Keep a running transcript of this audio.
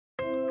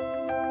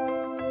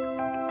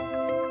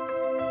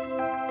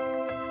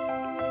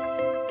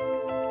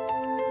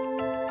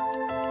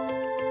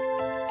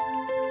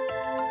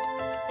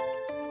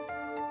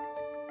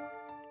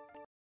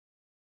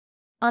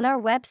On our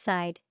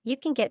website, you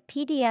can get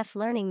PDF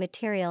learning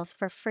materials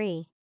for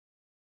free.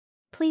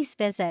 Please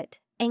visit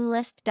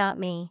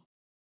englist.me.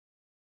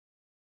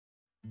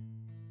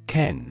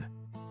 Ken.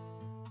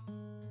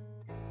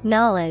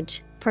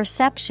 Knowledge,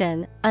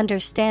 perception,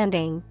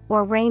 understanding,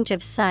 or range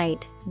of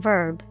sight.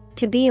 Verb,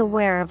 to be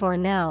aware of or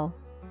know.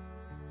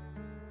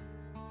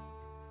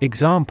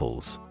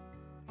 Examples: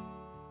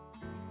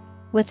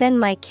 Within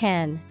my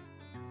ken.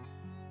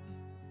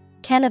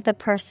 Ken of the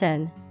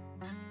person.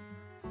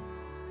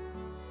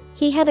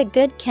 He had a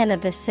good ken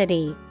of the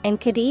city and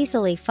could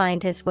easily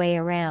find his way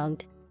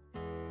around.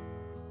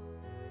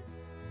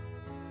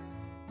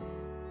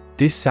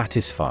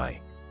 Dissatisfy.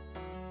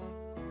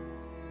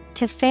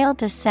 To fail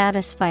to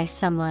satisfy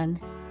someone.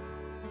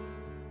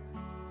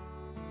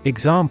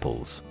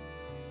 Examples: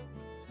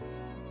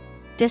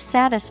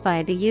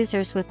 Dissatisfy the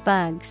users with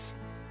bugs.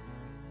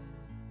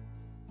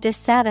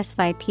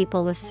 Dissatisfy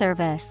people with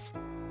service.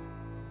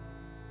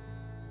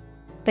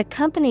 The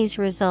company's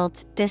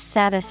results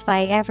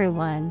dissatisfy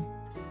everyone.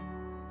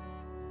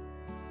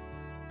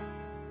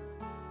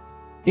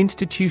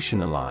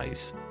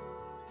 Institutionalize.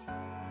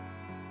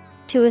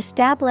 To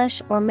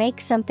establish or make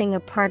something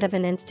a part of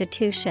an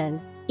institution,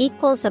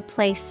 equals a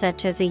place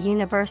such as a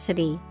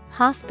university,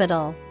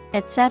 hospital,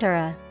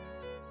 etc.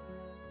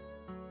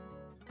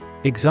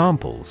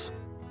 Examples: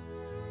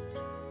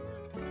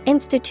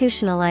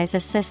 Institutionalize a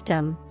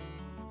system.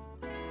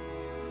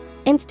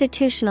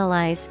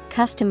 Institutionalize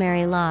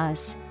customary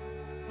laws.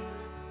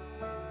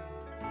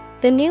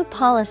 The new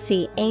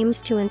policy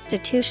aims to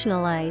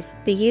institutionalize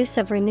the use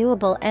of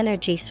renewable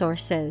energy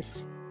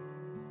sources.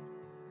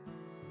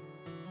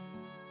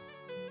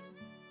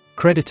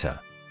 Creditor.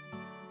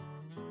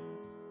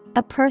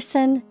 A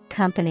person,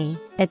 company,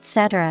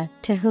 etc.,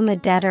 to whom a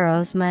debtor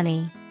owes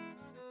money.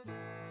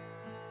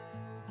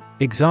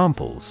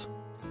 Examples: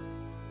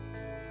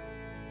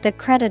 The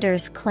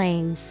creditor's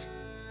claims.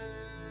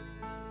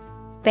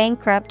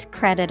 Bankrupt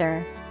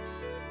creditor.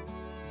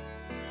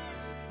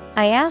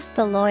 I asked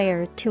the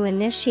lawyer to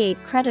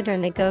initiate creditor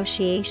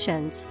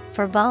negotiations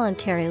for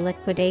voluntary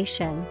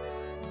liquidation.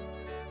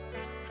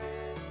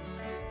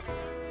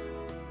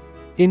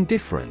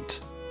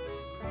 Indifferent.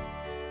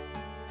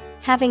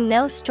 Having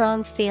no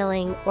strong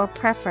feeling or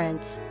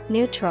preference,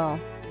 neutral.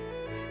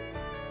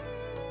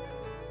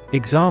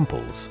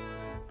 Examples: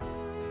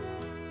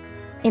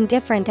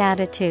 Indifferent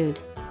attitude.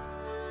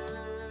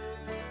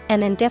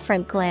 An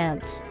indifferent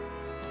glance.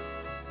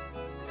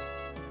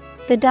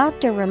 The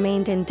doctor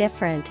remained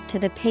indifferent to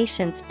the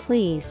patient's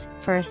pleas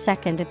for a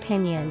second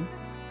opinion.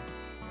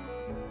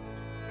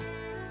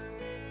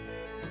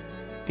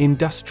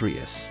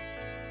 Industrious.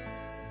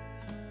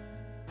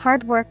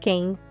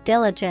 Hardworking,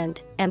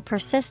 diligent, and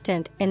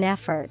persistent in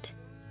effort.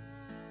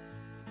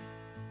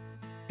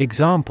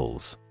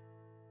 Examples: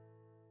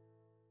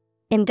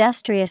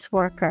 Industrious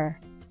worker.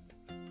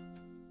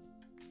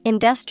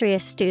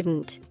 Industrious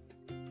student.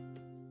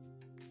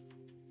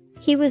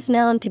 He was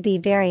known to be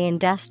very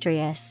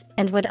industrious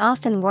and would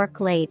often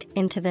work late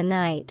into the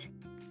night.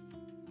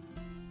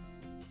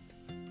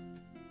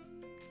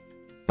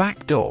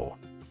 Backdoor.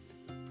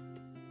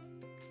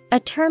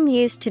 A term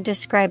used to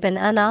describe an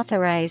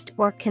unauthorized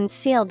or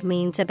concealed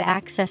means of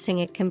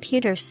accessing a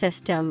computer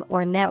system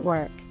or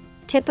network,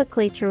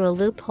 typically through a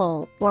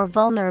loophole or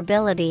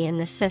vulnerability in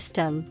the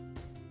system.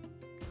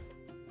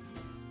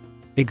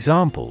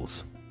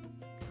 Examples: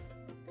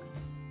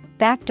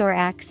 Backdoor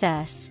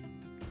access.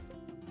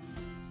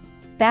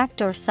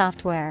 Backdoor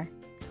software.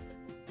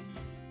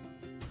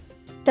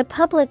 The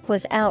public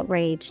was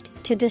outraged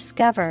to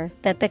discover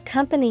that the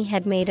company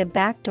had made a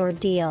backdoor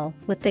deal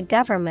with the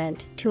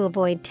government to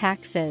avoid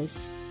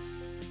taxes.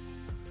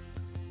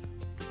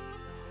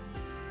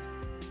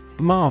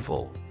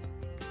 Marvel.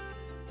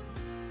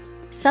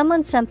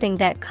 Someone something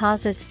that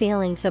causes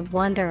feelings of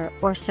wonder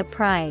or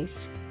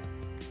surprise.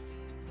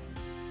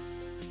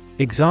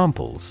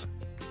 Examples: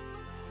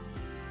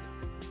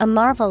 A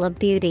marvel of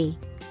beauty.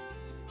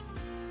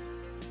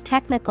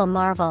 Technical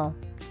marvel.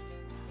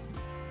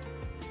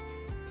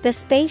 The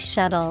space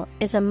shuttle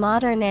is a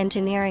modern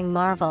engineering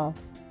marvel.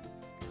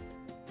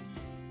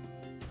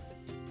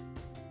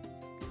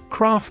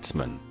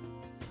 Craftsman.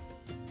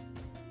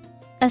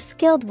 A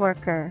skilled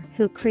worker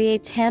who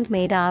creates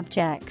handmade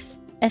objects,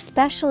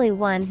 especially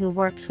one who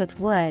works with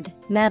wood,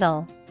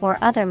 metal, or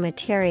other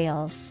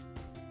materials.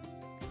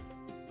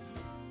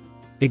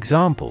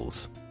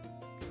 Examples: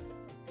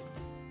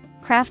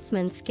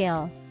 Craftsman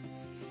skill.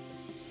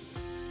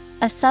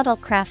 A subtle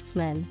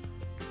craftsman.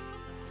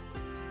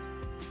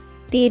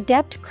 The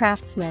adept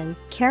craftsman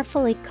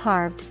carefully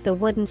carved the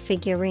wooden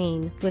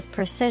figurine with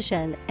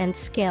precision and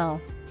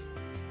skill.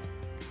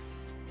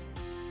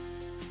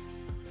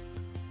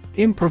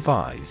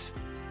 Improvise.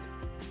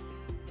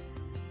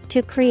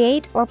 To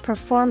create or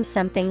perform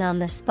something on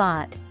the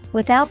spot,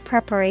 without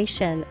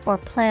preparation or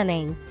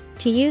planning,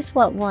 to use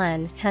what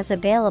one has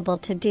available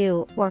to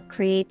do or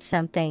create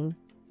something.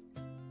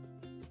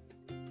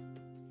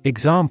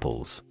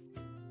 Examples: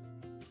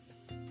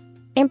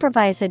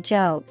 Improvise a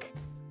joke.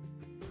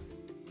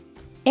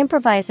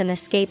 Improvise an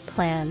escape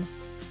plan.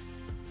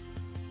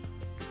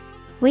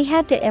 We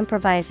had to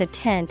improvise a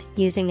tent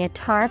using a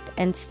tarp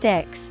and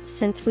sticks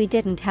since we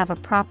didn't have a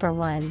proper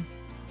one.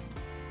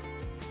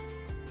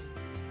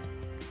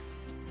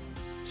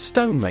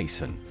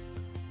 Stonemason.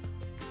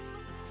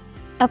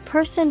 A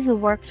person who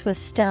works with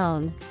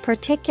stone,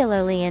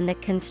 particularly in the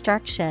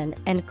construction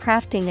and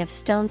crafting of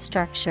stone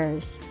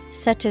structures,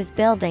 such as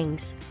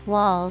buildings,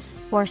 walls,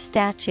 or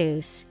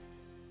statues.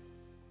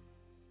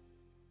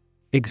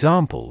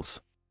 Examples: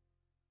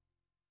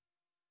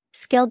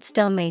 Skilled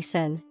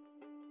stonemason.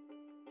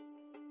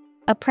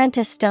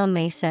 Apprentice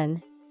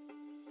stonemason.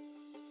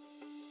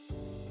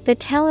 The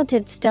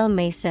talented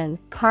stonemason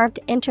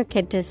carved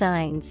intricate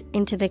designs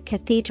into the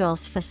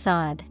cathedral's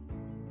facade.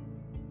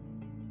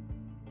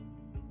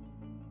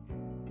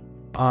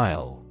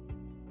 Isle.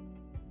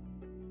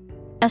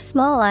 A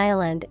small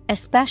island,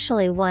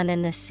 especially one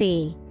in the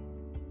sea.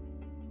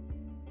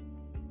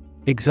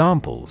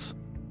 Examples: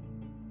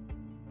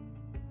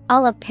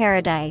 Isle of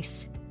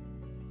Paradise.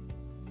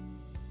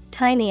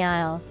 Tiny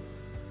isle.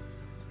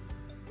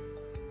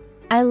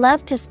 I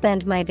love to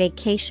spend my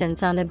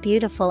vacations on a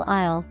beautiful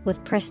isle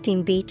with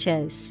pristine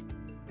beaches.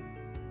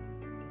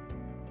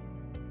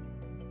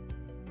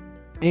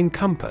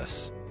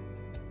 Encompass.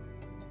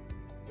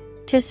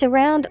 To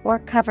surround or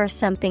cover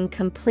something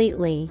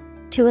completely,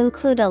 to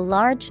include a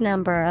large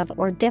number of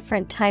or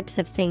different types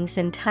of things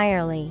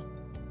entirely.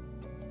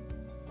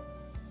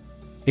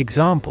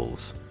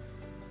 Examples: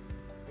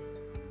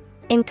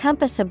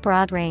 Encompass a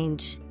broad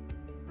range.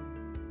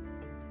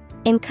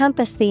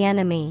 Encompass the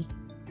enemy.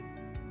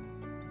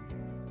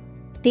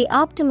 The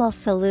optimal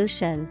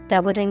solution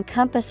that would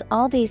encompass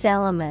all these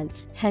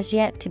elements has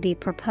yet to be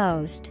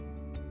proposed.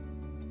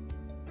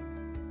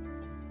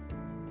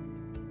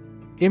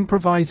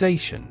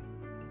 Improvisation.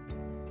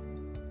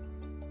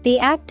 The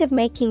act of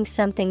making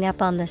something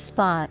up on the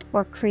spot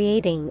or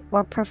creating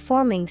or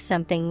performing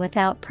something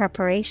without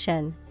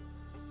preparation.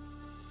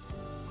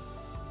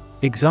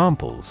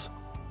 Examples: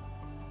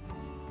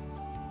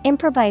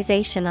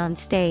 Improvisation on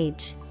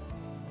stage.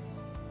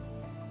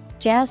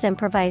 Jazz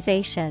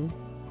improvisation.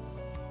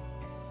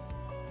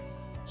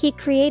 He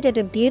created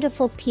a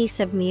beautiful piece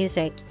of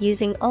music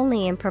using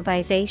only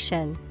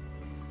improvisation.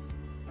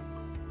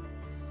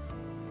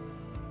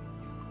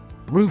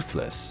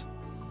 Ruthless.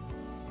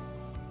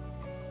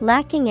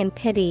 Lacking in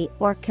pity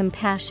or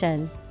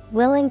compassion,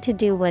 willing to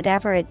do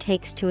whatever it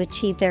takes to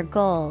achieve their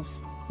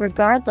goals,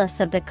 regardless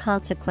of the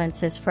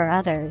consequences for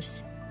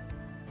others.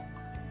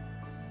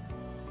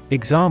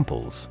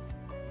 Examples: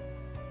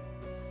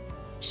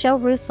 Show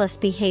ruthless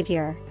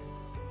behavior.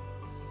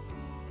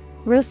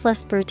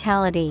 Ruthless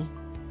brutality.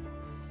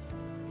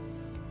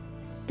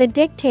 The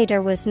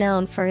dictator was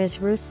known for his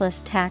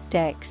ruthless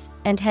tactics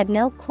and had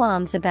no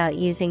qualms about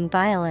using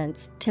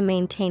violence to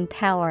maintain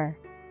power.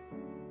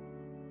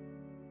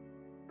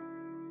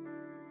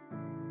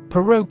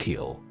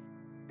 Parochial.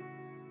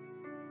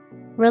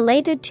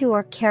 Related to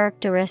or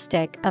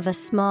characteristic of a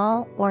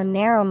small or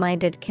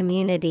narrow-minded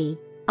community,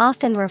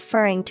 often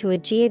referring to a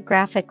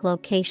geographic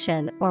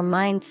location or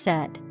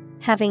mindset,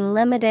 having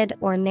limited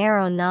or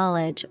narrow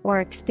knowledge or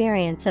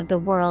experience of the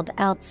world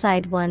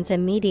outside one's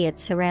immediate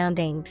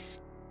surroundings.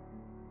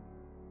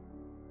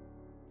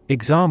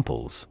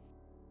 Examples: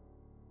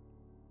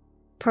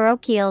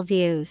 Parochial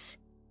views.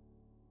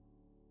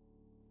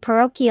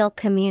 Parochial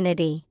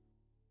community.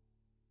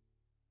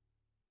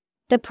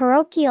 The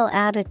parochial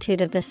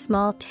attitude of the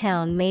small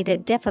town made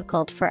it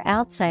difficult for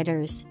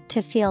outsiders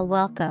to feel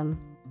welcome.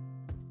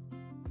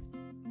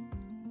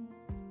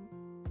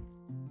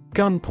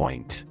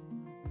 Gunpoint.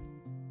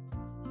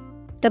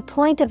 The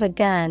point of a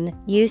gun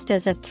used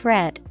as a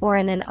threat or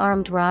in an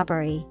armed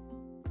robbery.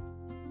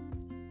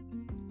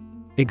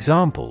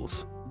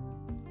 Examples: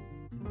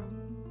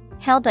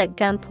 Held at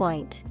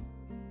gunpoint.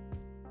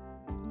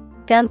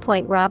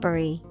 Gunpoint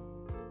robbery.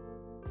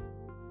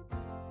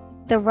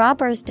 The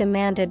robbers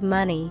demanded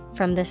money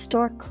from the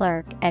store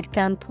clerk at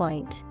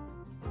gunpoint.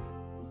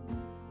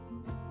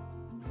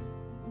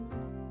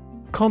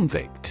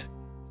 Convict.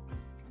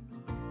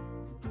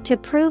 To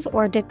prove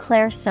or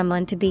declare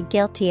someone to be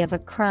guilty of a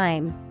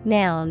crime.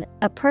 Noun,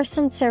 a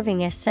person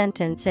serving a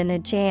sentence in a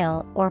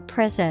jail or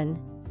prison.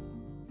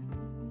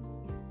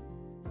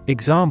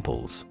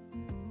 Examples: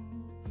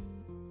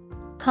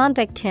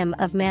 Convict him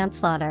of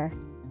manslaughter.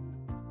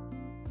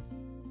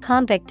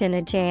 Convict in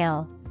a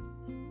jail.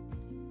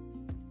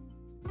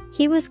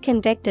 He was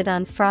convicted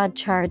on fraud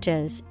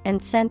charges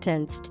and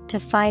sentenced to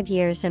 5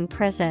 years in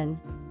prison.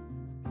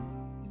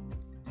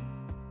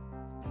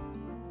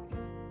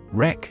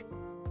 Wreck.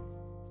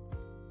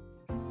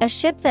 A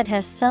ship that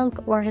has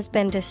sunk or has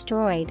been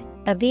destroyed,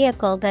 a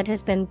vehicle that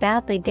has been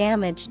badly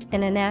damaged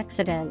in an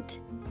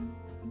accident.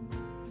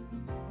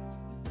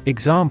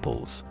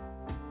 Examples: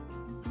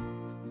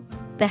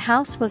 The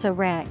house was a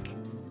wreck.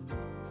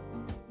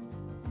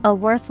 A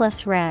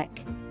worthless wreck.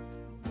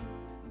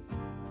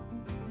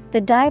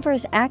 The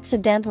divers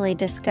accidentally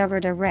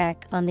discovered a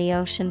wreck on the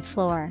ocean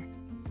floor.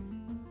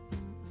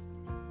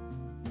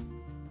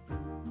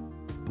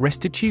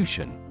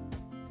 Restitution.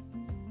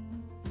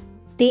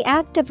 The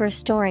act of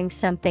restoring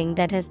something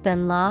that has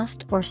been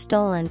lost or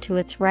stolen to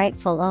its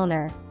rightful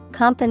owner,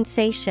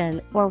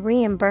 compensation or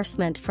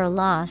reimbursement for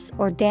loss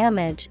or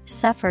damage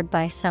suffered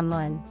by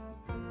someone.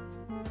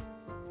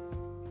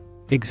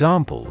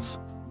 Examples: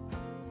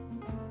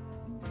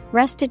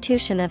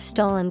 restitution of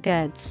stolen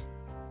goods,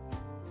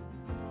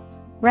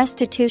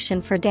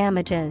 restitution for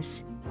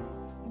damages.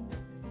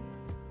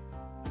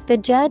 The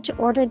judge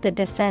ordered the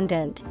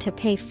defendant to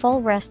pay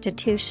full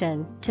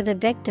restitution to the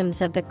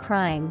victims of the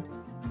crime.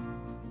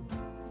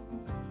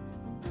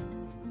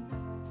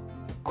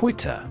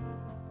 Quitter.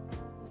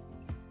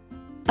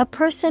 A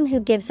person who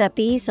gives up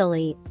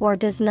easily or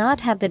does not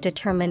have the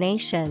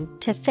determination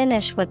to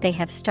finish what they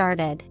have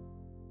started.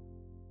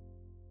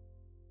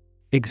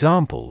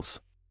 Examples: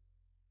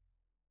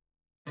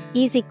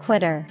 easy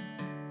quitter,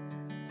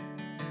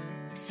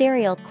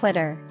 serial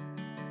quitter.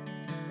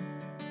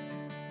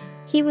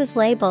 He was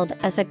labeled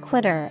as a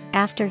quitter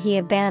after he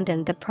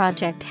abandoned the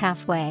project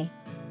halfway.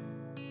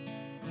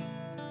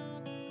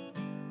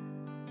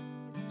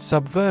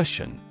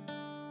 Subversion.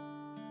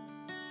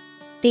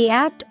 The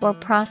act or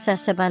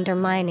process of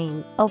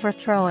undermining,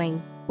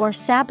 overthrowing, or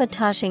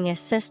sabotaging a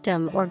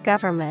system or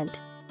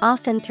government,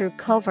 often through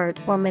covert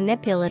or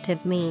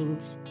manipulative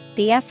means.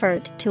 The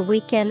effort to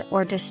weaken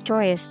or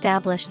destroy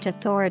established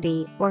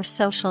authority or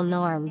social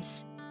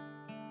norms.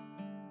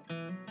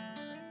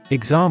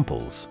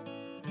 Examples: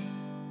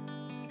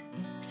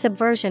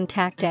 subversion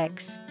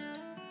tactics,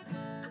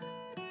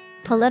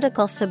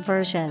 political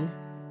subversion.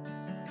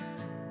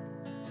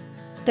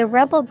 The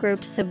rebel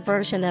group's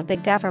subversion of the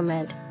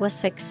government was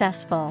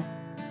successful.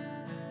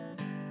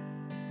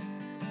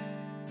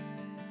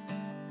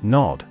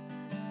 Nod.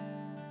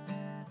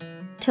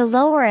 To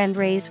lower and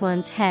raise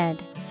one's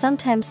head,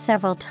 sometimes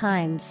several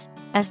times,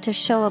 as to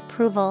show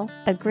approval,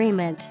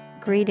 agreement,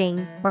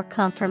 greeting, or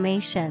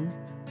confirmation.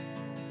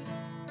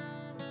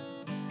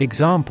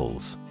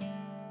 Examples: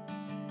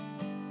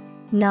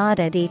 nod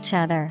at each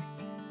other,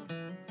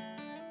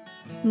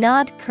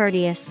 nod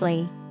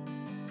courteously.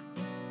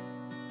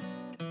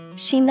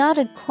 She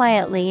nodded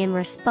quietly in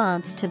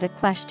response to the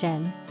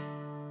question.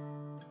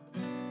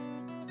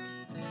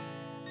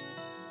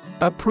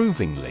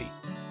 Approvingly.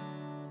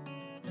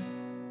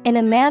 In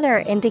a manner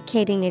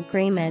indicating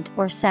agreement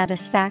or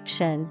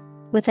satisfaction,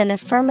 with an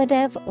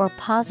affirmative or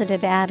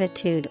positive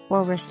attitude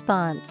or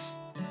response.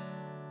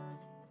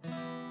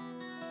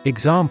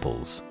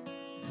 Examples: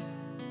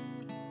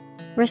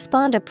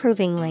 respond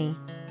approvingly,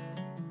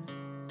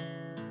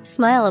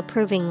 smile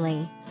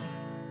approvingly.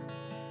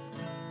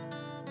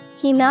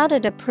 He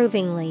nodded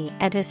approvingly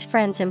at his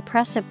friend's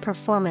impressive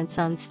performance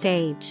on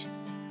stage.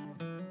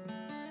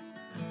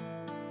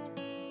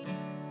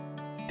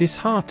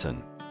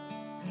 Dishearten.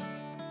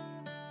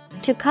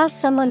 To cause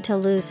someone to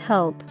lose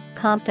hope,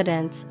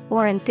 confidence,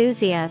 or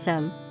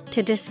enthusiasm,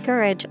 to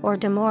discourage or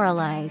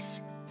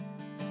demoralize.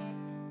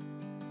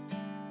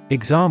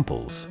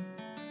 Examples: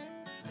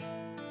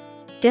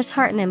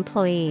 dishearten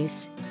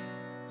employees,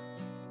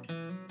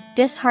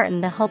 dishearten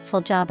the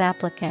hopeful job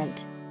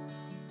applicant.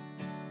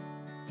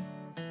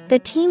 The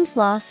team's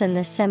loss in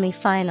the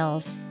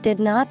semifinals did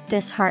not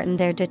dishearten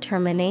their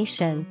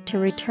determination to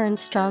return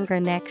stronger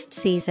next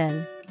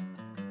season.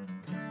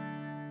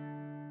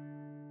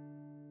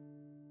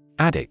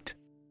 Addict.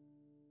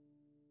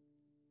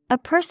 A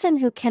person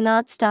who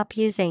cannot stop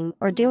using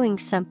or doing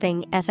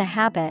something as a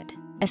habit,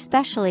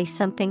 especially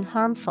something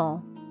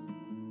harmful.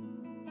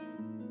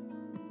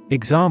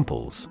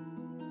 Examples: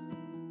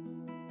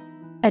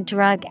 a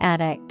drug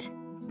addict,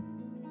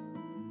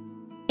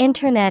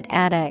 internet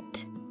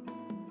addict.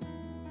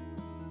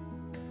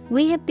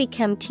 We have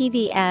become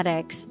TV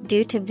addicts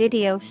due to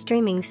video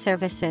streaming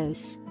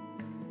services.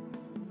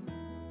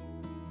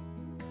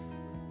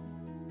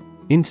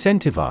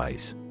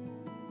 Incentivize.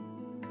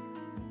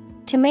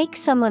 To make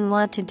someone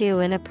want to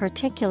do in a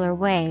particular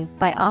way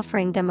by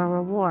offering them a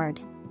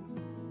reward.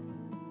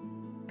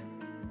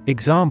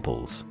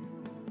 Examples: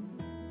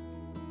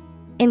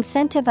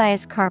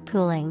 incentivize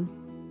carpooling,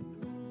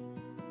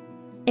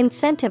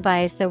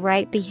 incentivize the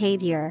right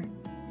behavior.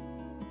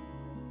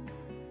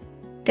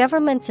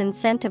 Governments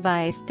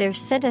incentivize their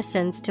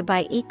citizens to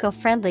buy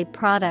eco-friendly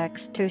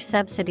products through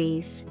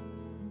subsidies.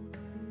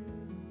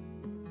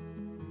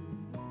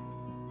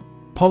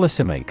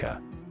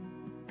 Policymaker.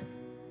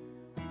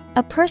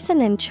 A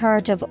person in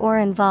charge of or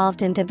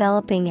involved in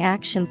developing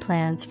action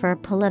plans for a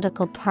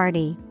political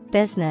party,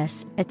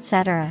 business,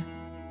 etc.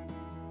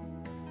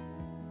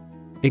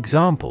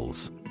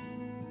 Examples: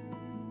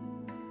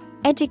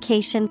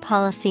 education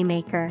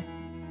policymaker,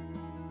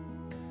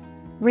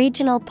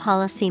 regional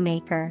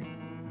policymaker.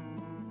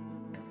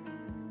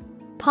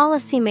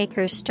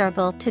 Policymakers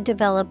struggle to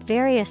develop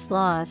various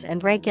laws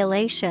and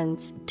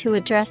regulations to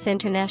address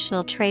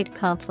international trade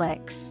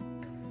conflicts.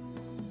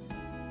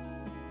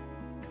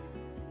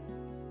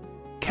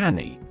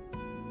 Canny.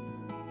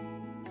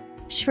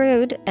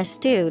 Shrewd,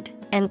 astute,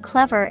 and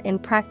clever in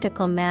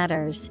practical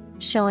matters,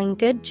 showing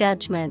good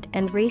judgment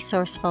and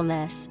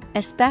resourcefulness,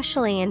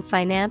 especially in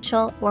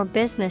financial or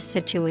business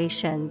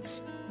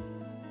situations.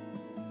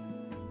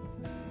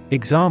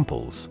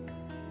 Examples: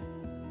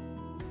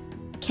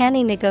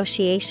 canny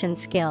negotiation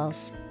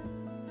skills,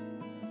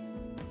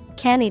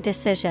 canny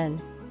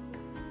decision.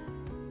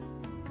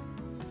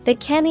 The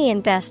canny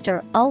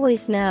investor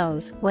always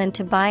knows when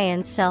to buy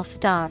and sell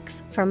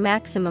stocks for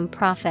maximum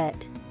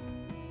profit.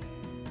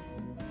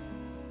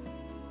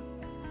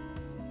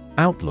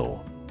 Outlaw.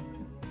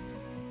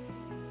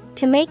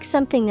 To make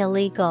something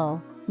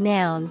illegal.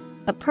 Noun,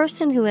 a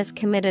person who has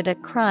committed a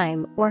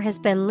crime or has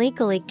been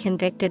legally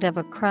convicted of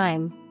a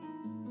crime.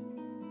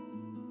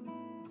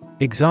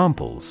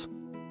 Examples: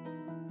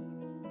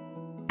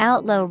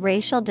 outlaw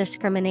racial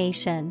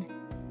discrimination,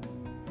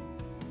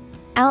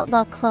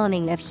 outlaw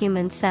cloning of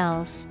human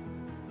cells.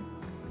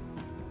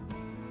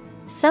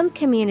 Some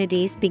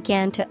communities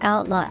began to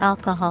outlaw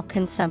alcohol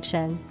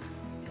consumption.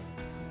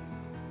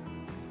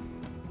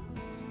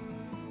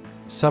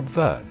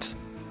 Subvert.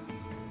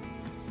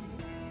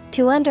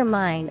 To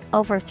undermine,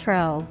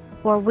 overthrow,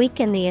 or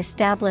weaken the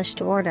established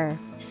order,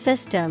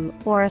 system,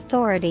 or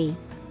authority.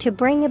 To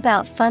bring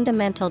about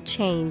fundamental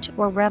change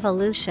or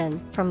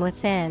revolution from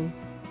within.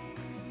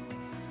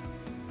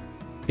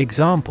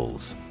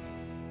 Examples: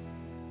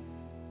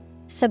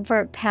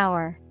 subvert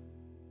power,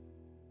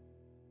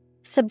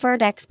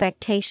 subvert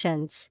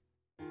expectations.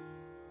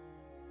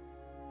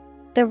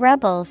 The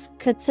rebels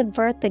could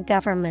subvert the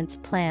government's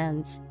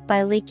plans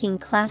by leaking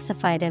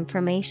classified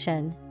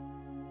information.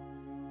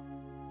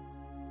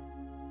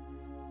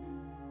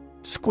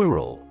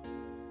 Squirrel.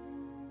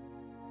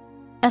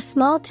 A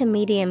small to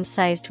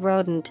medium-sized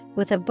rodent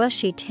with a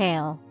bushy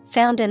tail,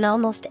 found in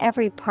almost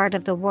every part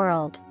of the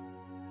world.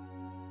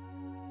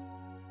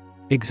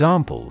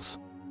 Examples: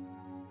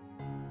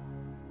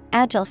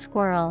 agile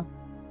squirrel,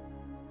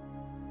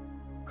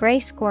 gray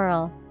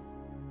squirrel.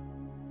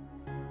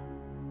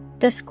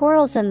 The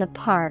squirrels in the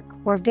park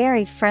were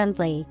very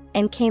friendly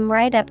and came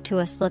right up to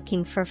us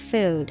looking for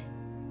food.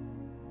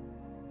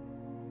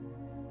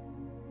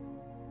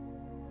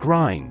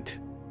 Grind.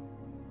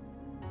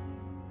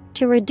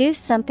 To reduce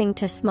something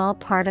to small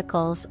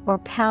particles or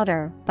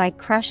powder by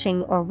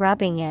crushing or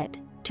rubbing it,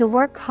 to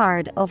work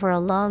hard over a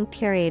long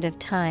period of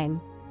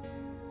time.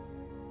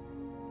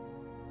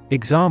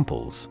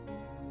 Examples: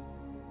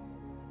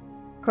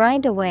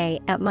 grind away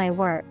at my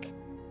work.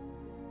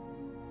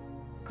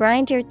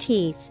 Grind your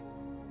teeth.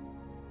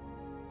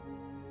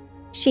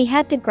 She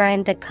had to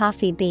grind the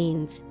coffee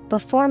beans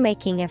before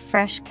making a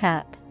fresh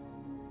cup.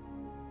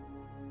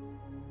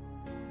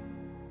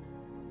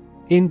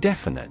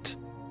 Indefinite.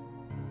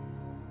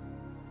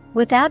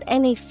 Without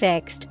any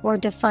fixed or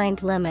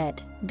defined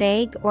limit,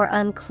 vague or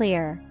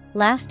unclear,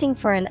 lasting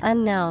for an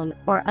unknown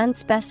or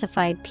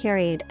unspecified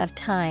period of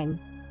time.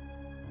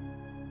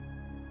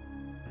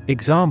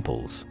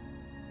 Examples: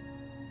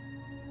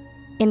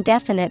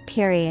 indefinite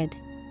period,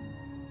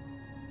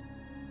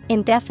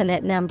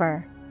 indefinite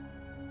number.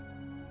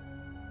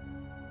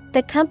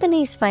 The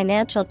company's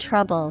financial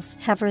troubles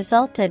have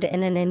resulted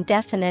in an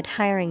indefinite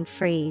hiring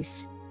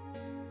freeze.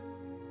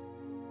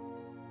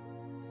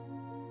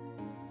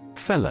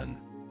 Felon.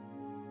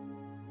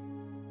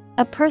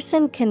 A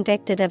person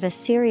convicted of a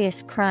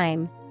serious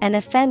crime, an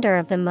offender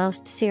of the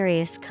most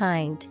serious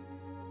kind.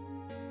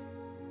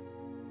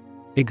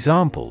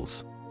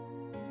 Examples: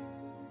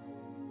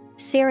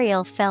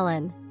 serial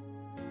felon,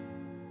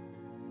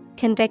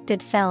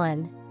 convicted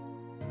felon.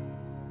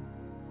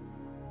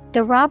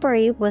 The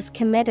robbery was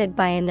committed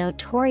by a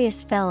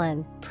notorious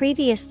felon,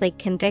 previously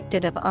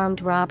convicted of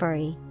armed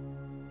robbery.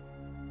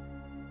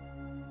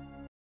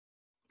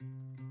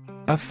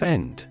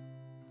 Offend.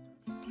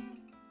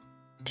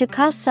 To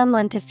cause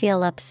someone to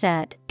feel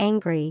upset,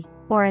 angry,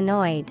 or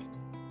annoyed.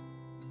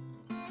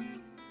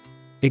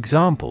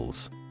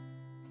 Examples: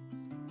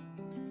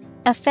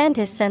 offend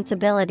his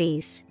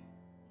sensibilities.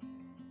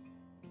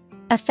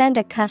 Offend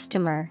a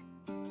customer.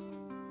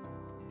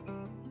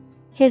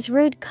 His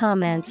rude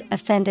comments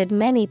offended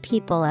many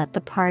people at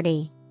the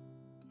party.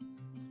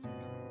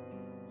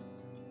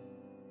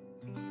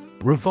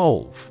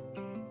 Revolve.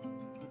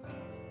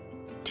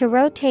 To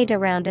rotate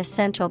around a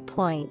central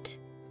point.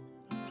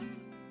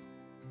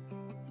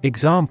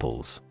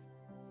 Examples: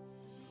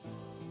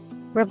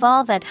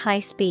 revolve at high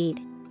speed.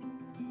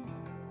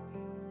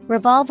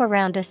 Revolve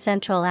around a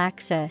central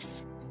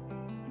axis.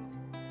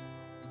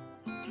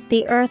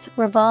 The Earth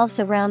revolves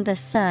around the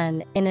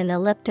Sun in an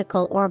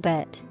elliptical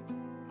orbit.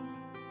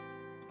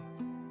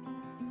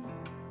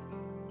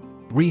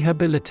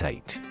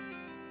 Rehabilitate.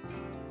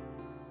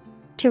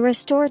 To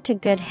restore to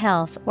good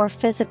health or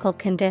physical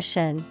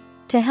condition.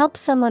 To help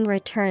someone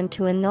return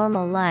to a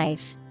normal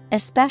life,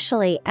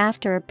 especially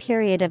after a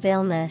period of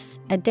illness,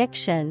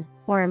 addiction,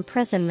 or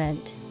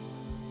imprisonment.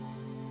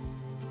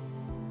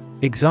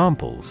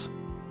 Examples: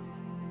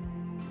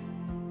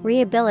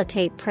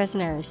 rehabilitate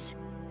prisoners.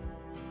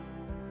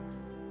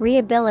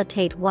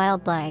 Rehabilitate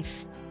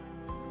wildlife.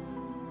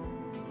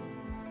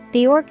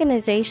 The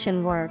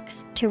organization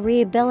works to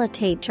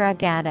rehabilitate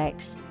drug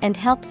addicts and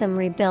help them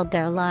rebuild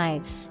their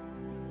lives.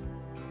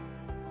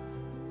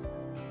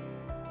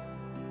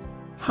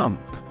 Hump.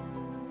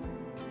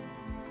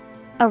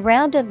 A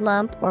rounded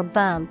lump or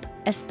bump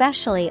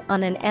especially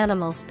on an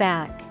animal's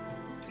back.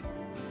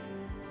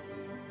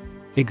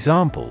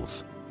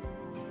 Examples: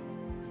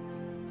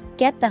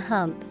 Get the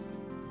hump.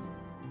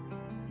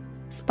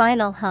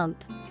 Spinal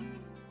hump.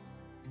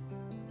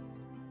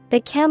 The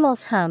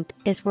camel's hump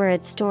is where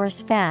it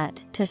stores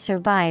fat to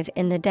survive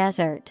in the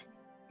desert.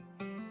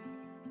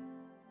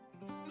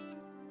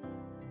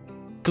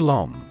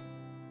 Glom.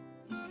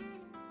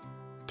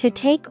 To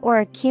take or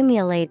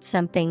accumulate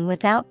something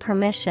without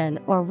permission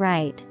or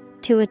right,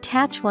 to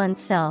attach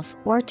oneself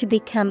or to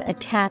become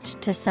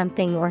attached to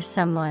something or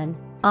someone,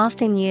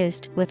 often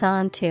used with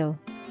onto.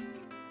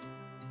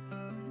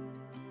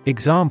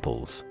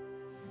 Examples: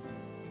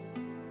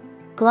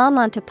 Glom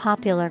onto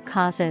popular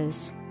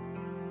causes.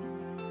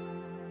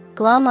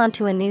 Glom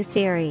onto a new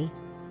theory.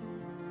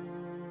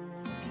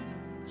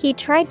 He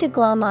tried to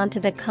glom onto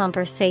the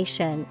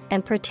conversation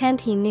and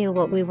pretend he knew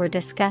what we were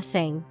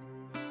discussing.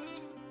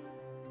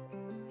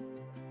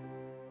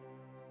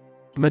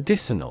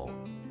 Medicinal.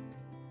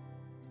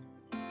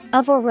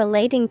 Of or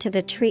relating to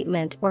the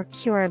treatment or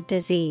cure of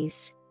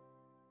disease.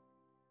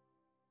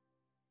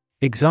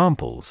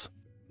 Examples: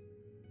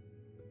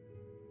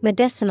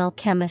 Medicinal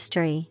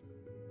chemistry.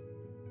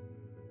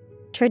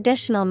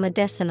 Traditional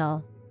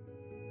medicinal.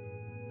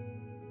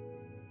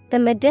 The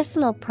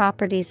medicinal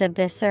properties of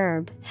this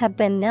herb have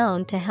been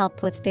known to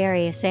help with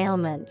various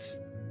ailments.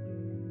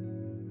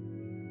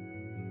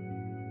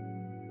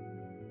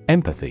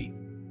 Empathy.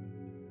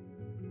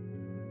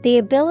 The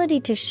ability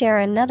to share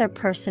another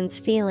person's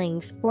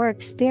feelings or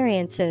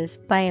experiences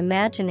by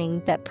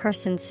imagining that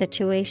person's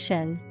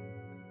situation.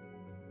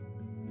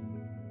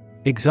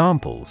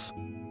 Examples: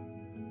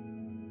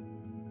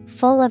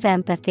 Full of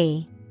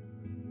empathy.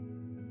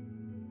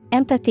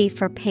 Empathy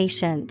for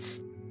patients.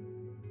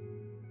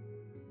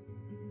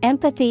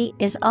 Empathy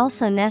is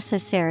also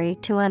necessary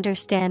to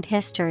understand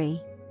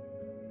history.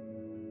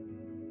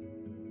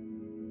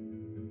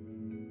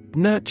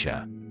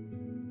 Nurture.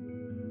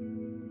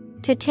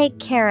 To take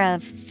care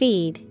of,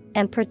 feed,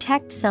 and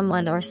protect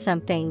someone or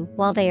something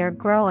while they are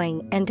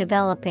growing and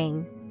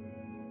developing.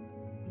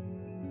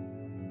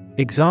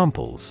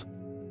 Examples: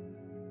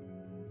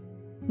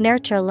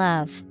 Nurture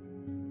love.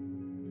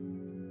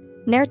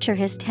 Nurture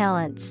his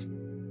talents.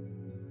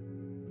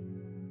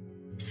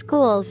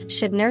 Schools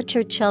should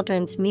nurture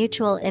children's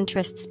mutual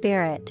interest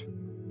spirit.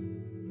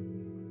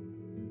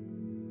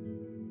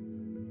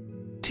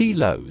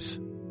 Telos.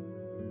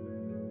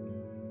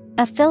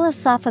 A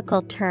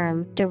philosophical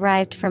term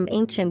derived from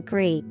ancient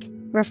Greek,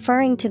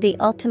 referring to the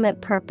ultimate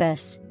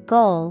purpose,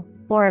 goal,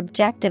 or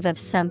objective of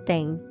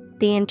something,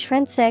 the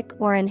intrinsic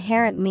or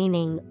inherent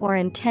meaning or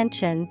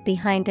intention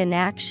behind an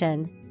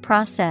action,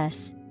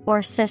 process,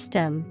 or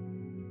system.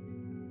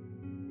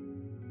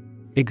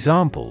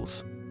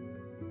 Examples: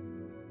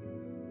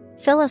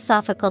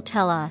 Philosophical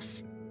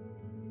telos.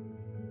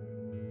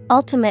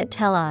 Ultimate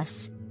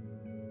telos.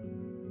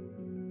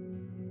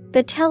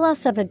 The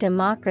telos of a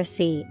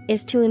democracy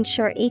is to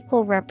ensure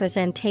equal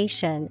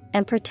representation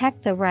and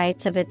protect the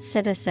rights of its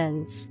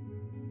citizens.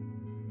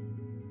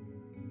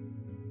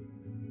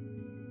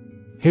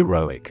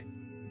 Heroic.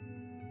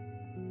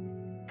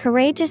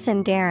 Courageous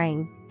and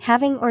daring,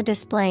 having or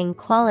displaying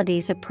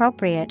qualities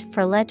appropriate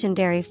for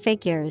legendary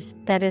figures,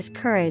 that is,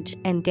 courage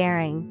and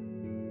daring.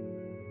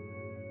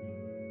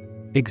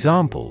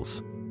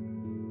 Examples: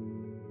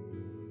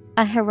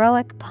 A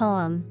heroic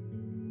poem.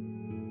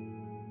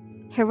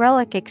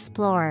 Heroic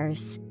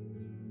explorers.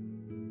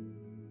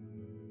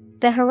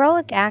 The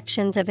heroic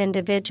actions of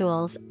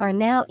individuals are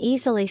now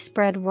easily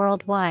spread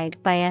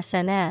worldwide by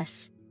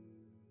SNS.